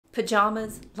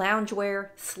Pajamas, loungewear,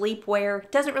 sleepwear,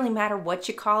 doesn't really matter what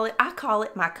you call it. I call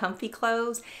it my comfy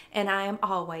clothes, and I am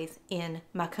always in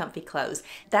my comfy clothes.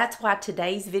 That's why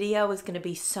today's video is going to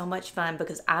be so much fun,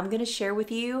 because I'm going to share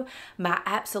with you my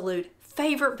absolute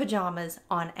favorite pajamas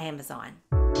on Amazon.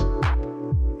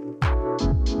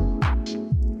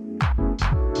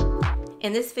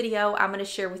 In this video, I'm going to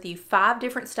share with you 5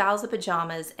 different styles of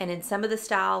pajamas, and in some of the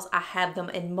styles, I have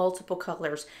them in multiple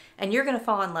colors, and you're going to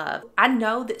fall in love. I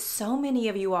know that so many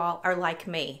of you all are like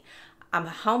me. I'm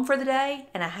home for the day,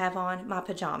 and I have on my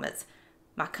pajamas.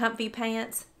 My comfy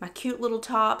pants, my cute little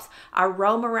tops. I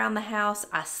roam around the house,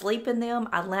 I sleep in them,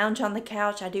 I lounge on the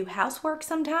couch, I do housework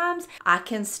sometimes. I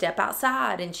can step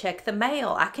outside and check the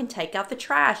mail, I can take out the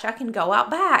trash, I can go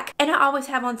out back. And I always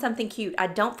have on something cute. I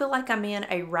don't feel like I'm in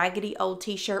a raggedy old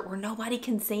t-shirt where nobody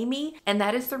can see me, and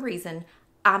that is the reason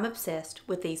I'm obsessed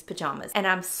with these pajamas. And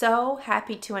I'm so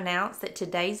happy to announce that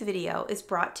today's video is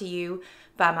brought to you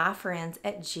by my friends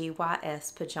at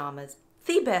GYS Pajamas.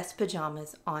 The best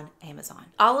pajamas on Amazon.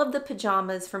 All of the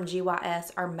pajamas from GYS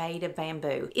are made of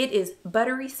bamboo. It is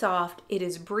buttery soft, it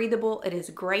is breathable, it is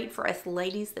great for us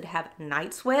ladies that have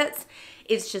night sweats.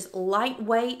 It's just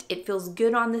lightweight, it feels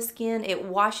good on the skin, it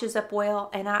washes up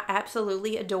well, and I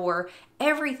absolutely adore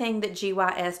everything that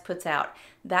GYS puts out.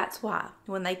 That's why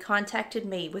when they contacted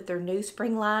me with their new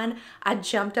spring line, I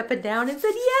jumped up and down and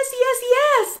said, yes, yes,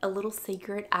 yes. A little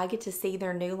secret, I get to see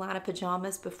their new line of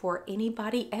pajamas before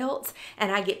anybody else,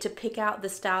 and I get to pick out the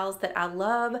styles that I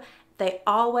love. They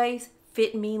always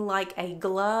fit me like a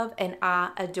glove, and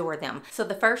I adore them. So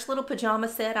the first little pajama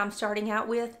set I'm starting out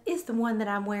with is the one that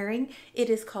I'm wearing. It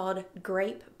is called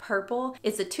Grape Purple.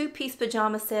 It's a 2-piece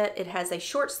pajama set. It has a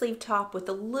short sleeve top with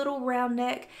a little round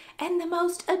neck and the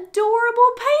most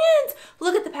adorable pants.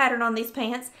 Look at the pattern on these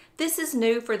pants. This is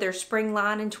new for their spring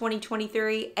line in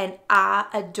 2023, and I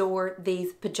adore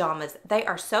these pajamas. They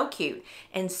are so cute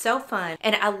and so fun,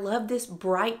 and I love this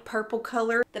bright purple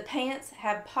color. The pants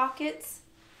have pockets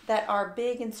that are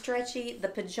big and stretchy. The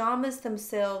pajamas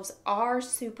themselves are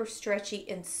super stretchy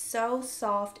and so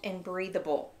soft and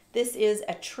breathable. This is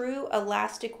a true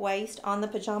elastic waist on the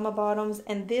pajama bottoms,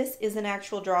 and this is an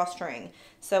actual drawstring.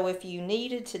 So if you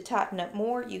needed to tighten up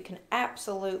more, you can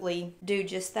absolutely do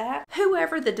just that.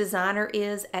 Whoever the designer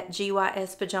is at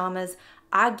GYS Pajamas,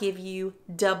 I give you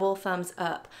double thumbs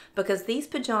up, because these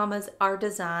pajamas are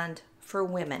designed for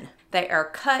women. They are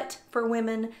cut for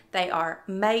women. They are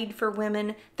made for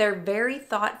women. They're very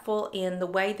thoughtful in the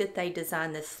way that they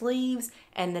design the sleeves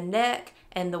and the neck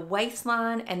and the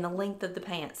waistline and the length of the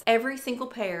pants. Every single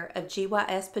pair of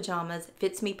GYS pajamas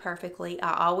fits me perfectly.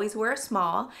 I always wear a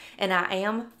small, and I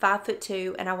am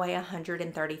 5'2" and I weigh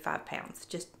 135 pounds,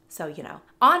 just so you know.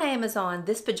 On Amazon,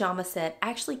 this pajama set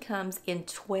actually comes in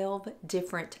 12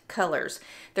 different colors.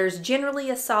 There's generally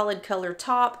a solid color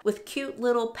top with cute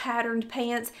little patterned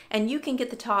pants, and you can get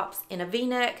the tops in a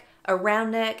V-neck, a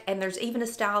round neck, and there's even a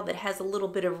style that has a little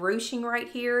bit of ruching right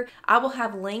here. I will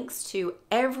have links to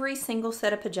every single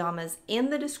set of pajamas in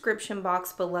the description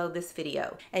box below this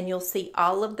video, and you'll see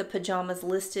all of the pajamas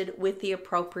listed with the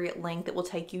appropriate link that will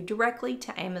take you directly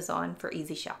to Amazon for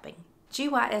easy shopping.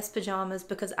 GYS Pajamas,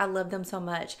 because I love them so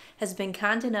much, has been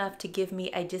kind enough to give me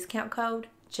a discount code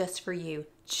just for you,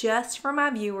 just for my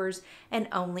viewers, and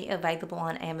only available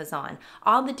on Amazon.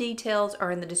 All the details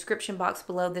are in the description box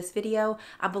below this video.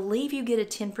 I believe you get a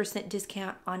 10%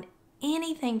 discount on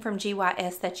anything from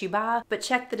GYS that you buy, but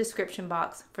check the description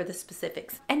box for the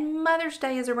specifics. And Mother's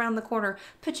Day is around the corner.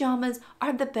 Pajamas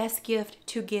are the best gift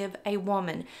to give a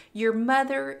woman. Your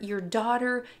mother, your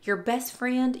daughter, your best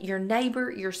friend, your neighbor,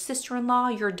 your sister-in-law,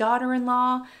 your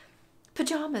daughter-in-law.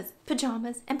 Pajamas,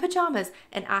 pajamas, and pajamas.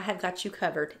 And I have got you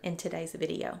covered in today's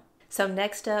video. So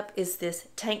next up is this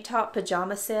tank top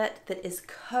pajama set that is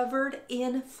covered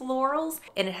in florals,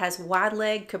 and it has wide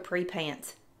leg capri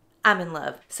pants. I'm in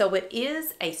love. So it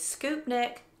is a scoop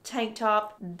neck tank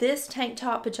top. This tank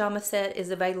top pajama set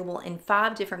is available in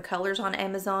 5 different colors on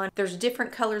Amazon. There's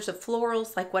different colors of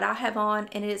florals like what I have on,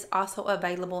 and it is also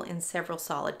available in several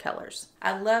solid colors.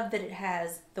 I love that it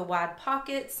has the wide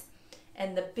pockets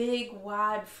and the big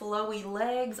wide flowy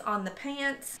legs on the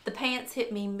pants. The pants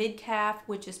hit me mid-calf,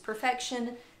 which is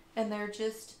perfection, and they're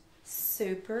just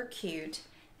super cute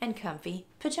and comfy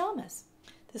pajamas.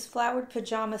 This flowered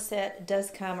pajama set does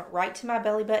come right to my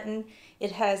belly button.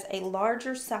 It has a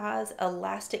larger size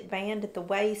elastic band at the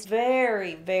waist.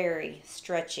 Very, very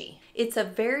stretchy. It's a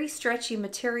very stretchy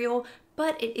material,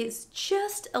 but it is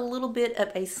just a little bit of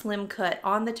a slim cut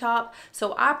on the top,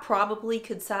 so I probably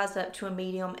could size up to a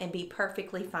medium and be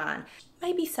perfectly fine.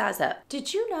 maybe size up.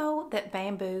 Did you know that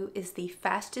bamboo is the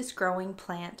fastest growing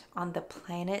plant on the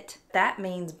planet? That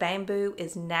means bamboo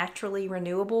is naturally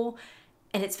renewable,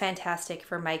 and it's fantastic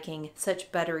for making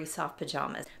such buttery soft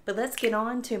pajamas. But let's get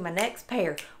on to my next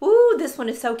pair. Ooh, this one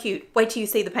is so cute. Wait till you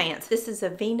see the pants. This is a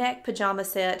V-neck pajama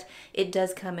set. It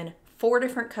does come in 4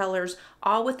 different colors,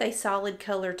 all with a solid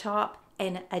color top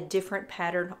and a different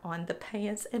pattern on the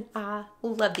pants, and I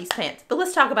love these pants. But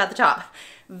let's talk about the top.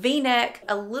 V-neck,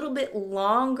 a little bit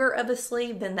longer of a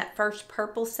sleeve than that first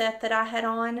purple set that I had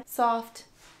on. Soft,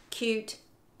 cute,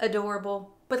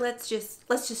 adorable. But let's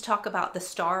just talk about the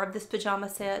star of this pajama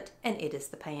set, and it is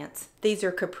the pants. These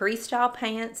are capri style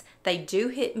pants. They do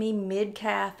hit me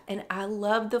mid-calf, and I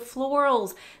love the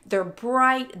florals. They're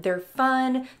bright, they're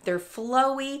fun, they're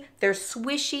flowy, they're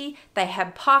swishy, they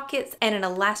have pockets and an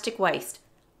elastic waist.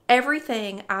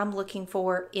 Everything I'm looking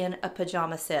for in a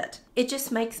pajama set. It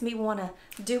just makes me want to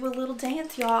do a little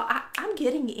dance, y'all. I'm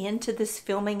getting into this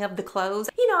filming of the clothes.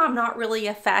 You know, I'm not really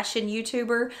a fashion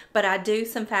YouTuber, but I do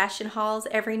some fashion hauls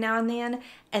every now and then,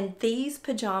 and these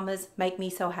pajamas make me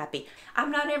so happy.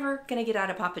 I'm not ever gonna get out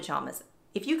of my pajamas.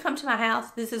 If you come to my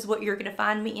house, this is what you're gonna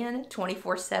find me in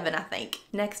 24/7, I think.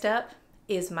 Next up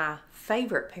is my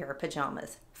favorite pair of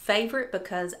pajamas. Favorite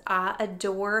because I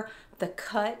adore the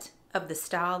cut of the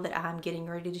style that I'm getting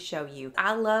ready to show you.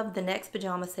 I love the next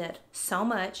pajama set so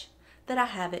much that I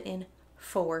have it in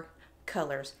 4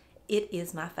 colors. It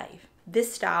is my fave.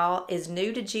 This style is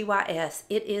new to GYS.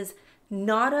 It is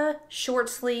not a short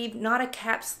sleeve, not a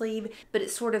cap sleeve, but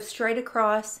it's sort of straight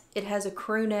across. It has a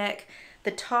crew neck.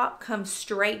 The top comes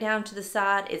straight down to the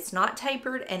side. It's not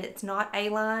tapered and it's not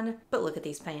A-line, but look at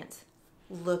these pants.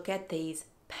 Look at these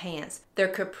pants. They're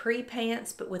capri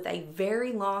pants, but with a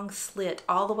very long slit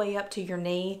all the way up to your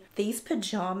knee. These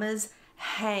pajamas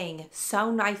hang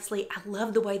so nicely. I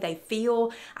love the way they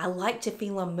feel. I like to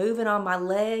feel them moving on my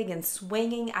leg and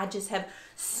swinging. I just have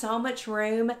so much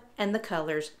room. And the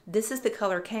colors. This is the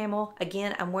color camel.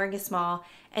 Again, I'm wearing a small,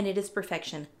 and it is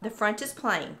perfection. The front is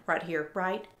plain right here,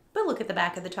 right? But look at the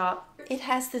back of the top. It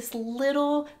has this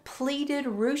little pleated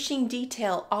ruching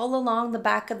detail all along the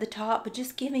back of the top, but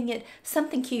just giving it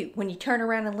something cute when you turn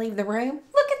around and leave the room.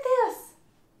 Look at this!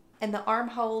 And the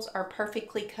armholes are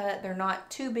perfectly cut. They're not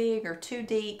too big or too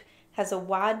deep. Has a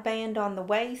wide band on the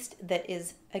waist that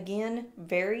is, again,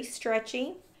 very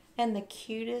stretchy. And the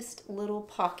cutest little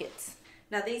pockets.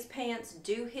 Now these pants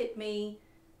do hit me.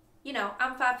 You know,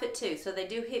 I'm 5'2", so they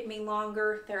do hit me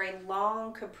longer. They're a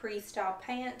long capri style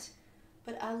pant,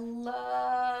 but I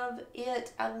love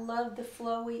it. I love the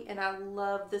flowy and I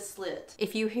love the slit.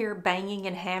 If you hear banging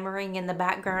and hammering in the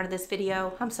background of this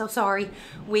video, I'm so sorry.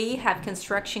 We have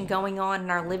construction going on in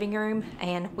our living room,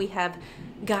 and we have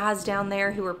guys down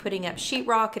there who are putting up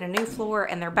sheetrock and a new floor,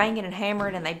 and they're banging and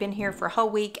hammering, and they've been here for a whole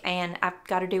week, and I've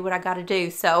got to do what I got to do.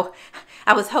 So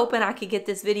I was hoping I could get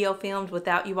this video filmed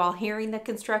without you all hearing the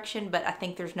construction, but I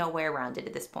think there's no way around it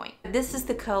at this point. This is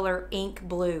the color ink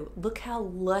blue. Look how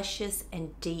luscious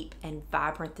and deep and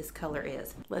vibrant this color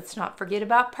is. Let's not forget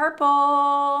about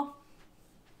purple.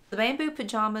 The bamboo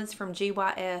pajamas from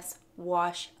GYS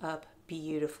wash up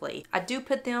beautifully. I do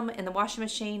put them in the washing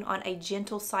machine on a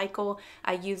gentle cycle.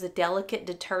 I use a delicate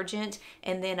detergent,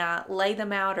 and then I lay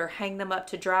them out or hang them up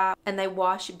to dry, and they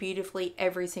wash beautifully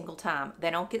every single time. They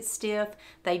don't get stiff.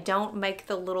 They don't make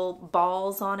the little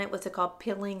balls on it, what's it called,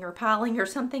 pilling or piling or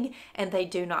something, and they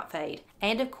do not fade.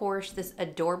 And of course, this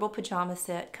adorable pajama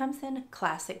set comes in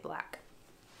classic black.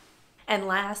 And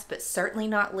last but certainly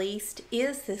not least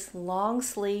is this long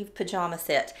sleeve pajama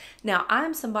set. Now,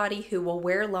 I'm somebody who will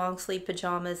wear long sleeve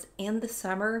pajamas in the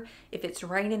summer if it's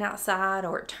raining outside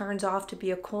or it turns off to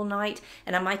be a cool night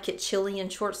and I might get chilly in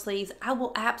short sleeves. I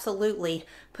will absolutely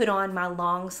put on my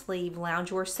long sleeve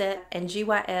loungewear set, and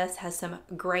GYS has some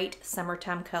great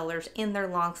summertime colors in their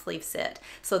long sleeve set.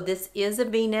 So this is a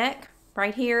V-neck.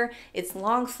 Right here, it's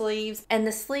long sleeves, and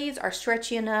the sleeves are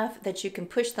stretchy enough that you can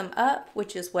push them up,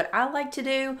 which is what I like to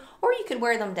do, or you could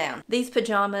wear them down. These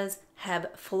pajamas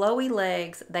have flowy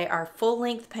legs. They are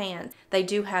full-length pants. They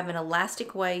do have an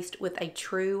elastic waist with a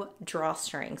true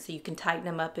drawstring, so you can tighten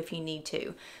them up if you need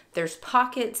to. There's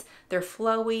pockets, they're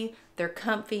flowy, they're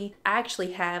comfy. I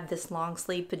actually have this long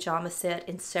sleeve pajama set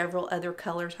in several other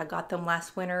colors. I got them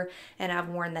last winter, and I've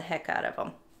worn the heck out of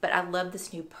them. But I love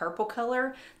this new purple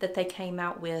color that they came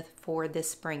out with for this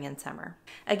spring and summer.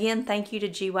 Again, thank you to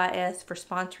GYS for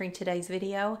sponsoring today's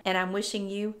video, and I'm wishing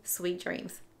you sweet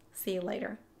dreams. See you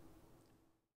later.